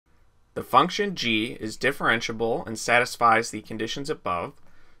The function g is differentiable and satisfies the conditions above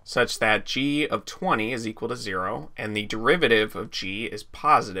such that g of 20 is equal to 0 and the derivative of g is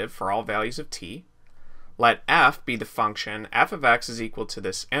positive for all values of t. Let f be the function f of x is equal to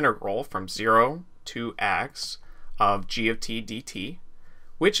this integral from 0 to x of g of t dt.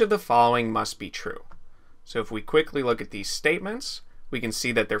 Which of the following must be true? So if we quickly look at these statements, we can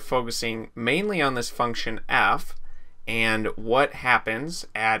see that they're focusing mainly on this function f and what happens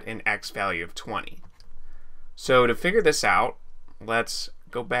at an x value of 20. So to figure this out, let's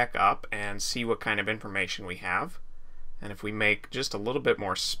go back up and see what kind of information we have. And if we make just a little bit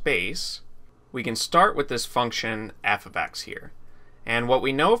more space, we can start with this function f of x here. And what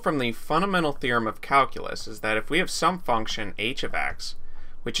we know from the fundamental theorem of calculus is that if we have some function h of x,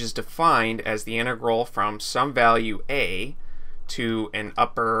 which is defined as the integral from some value a to an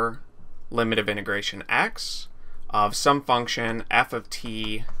upper limit of integration x of some function f of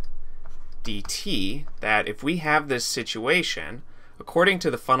t dt, that if we have this situation, according to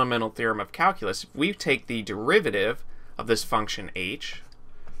the fundamental theorem of calculus, if we take the derivative of this function h,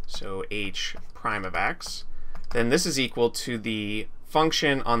 so h prime of x, then this is equal to the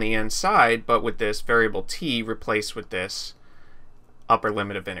function on the inside, but with this variable t replaced with this upper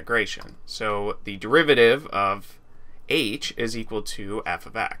limit of integration. So the derivative of h is equal to f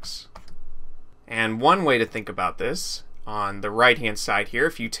of x. And one way to think about this, on the right hand side here,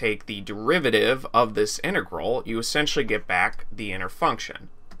 if you take the derivative of this integral, you essentially get back the inner function.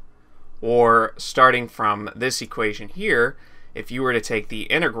 Or starting from this equation here, if you were to take the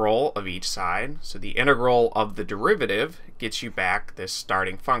integral of each side, so the integral of the derivative gets you back this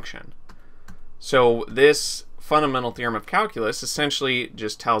starting function. So this fundamental theorem of calculus essentially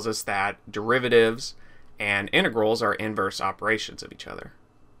just tells us that derivatives and integrals are inverse operations of each other.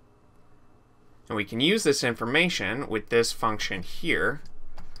 And we can use this information with this function here,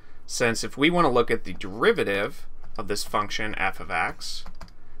 since if we want to look at the derivative of this function f of x,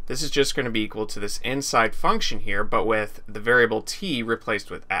 this is just going to be equal to this inside function here, but with the variable t replaced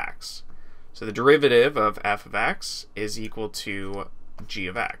with x. So the derivative of f of x is equal to g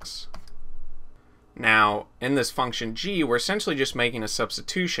of x. Now, in this function g, we're essentially just making a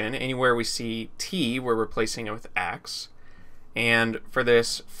substitution. Anywhere we see t, we're replacing it with x. And for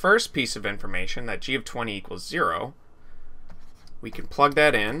this first piece of information, that g of 20 equals 0, we can plug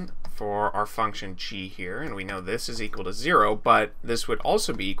that in for our function g here, and we know this is equal to 0, but this would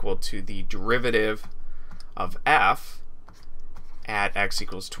also be equal to the derivative of f at x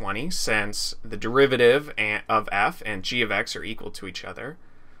equals 20, since the derivative of f and g of x are equal to each other.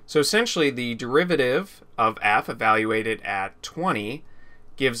 So essentially, the derivative of f evaluated at 20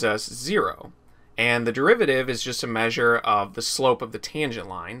 gives us 0. And the derivative is just a measure of the slope of the tangent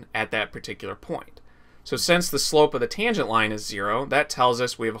line at that particular point. So since the slope of the tangent line is 0, that tells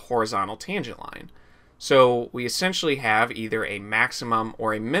us we have a horizontal tangent line. So we essentially have either a maximum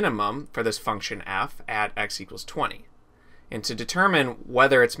or a minimum for this function f at x equals 20. And to determine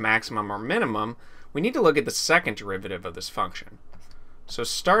whether it's maximum or minimum, we need to look at the second derivative of this function. So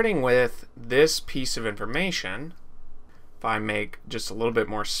starting with this piece of information, if I make just a little bit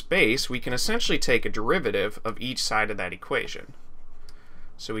more space, we can essentially take a derivative of each side of that equation.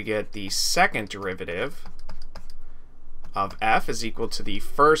 So we get the second derivative of f is equal to the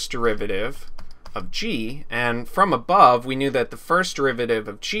first derivative of g, and from above we knew that the first derivative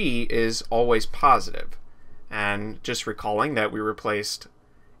of g is always positive. And just recalling that we replaced,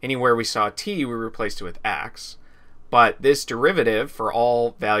 anywhere we saw t, we replaced it with x. But this derivative for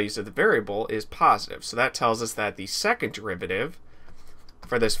all values of the variable is positive. So that tells us that the second derivative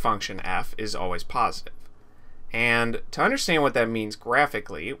for this function f is always positive. And to understand what that means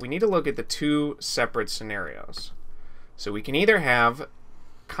graphically, we need to look at the two separate scenarios. So we can either have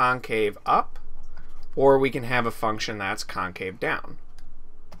concave up, or we can have a function that's concave down.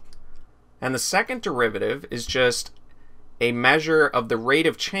 And the second derivative is just a measure of the rate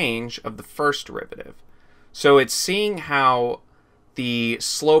of change of the first derivative. So it's seeing how the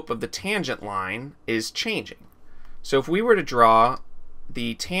slope of the tangent line is changing. So if we were to draw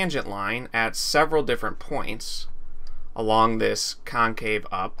the tangent line at several different points along this concave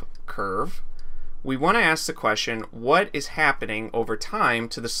up curve, we want to ask the question, what is happening over time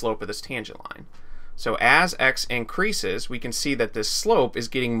to the slope of this tangent line? So as x increases, we can see that this slope is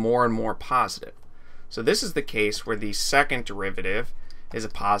getting more and more positive. So this is the case where the second derivative is a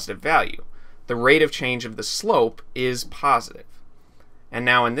positive value. The rate of change of the slope is positive. And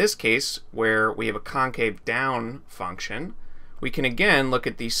now in this case, where we have a concave down function, we can again look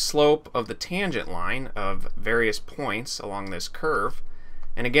at the slope of the tangent line of various points along this curve,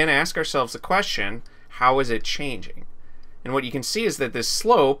 and again ask ourselves the question, how is it changing? And what you can see is that this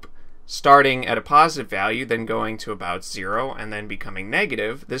slope starting at a positive value, then going to about 0, and then becoming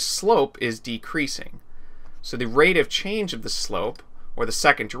negative, this slope is decreasing. So the rate of change of the slope, or the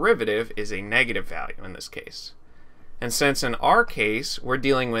second derivative, is a negative value in this case. And since in our case we're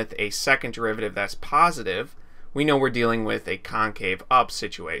dealing with a second derivative that's positive, we know we're dealing with a concave up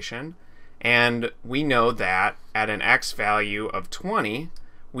situation, and we know that at an x value of 20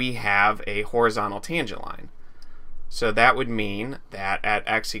 we have a horizontal tangent line. So that would mean that at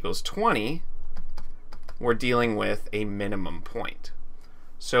x equals 20 we're dealing with a minimum point.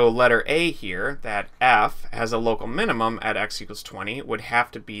 So letter A here, that f has a local minimum at x equals 20, would have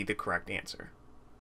to be the correct answer.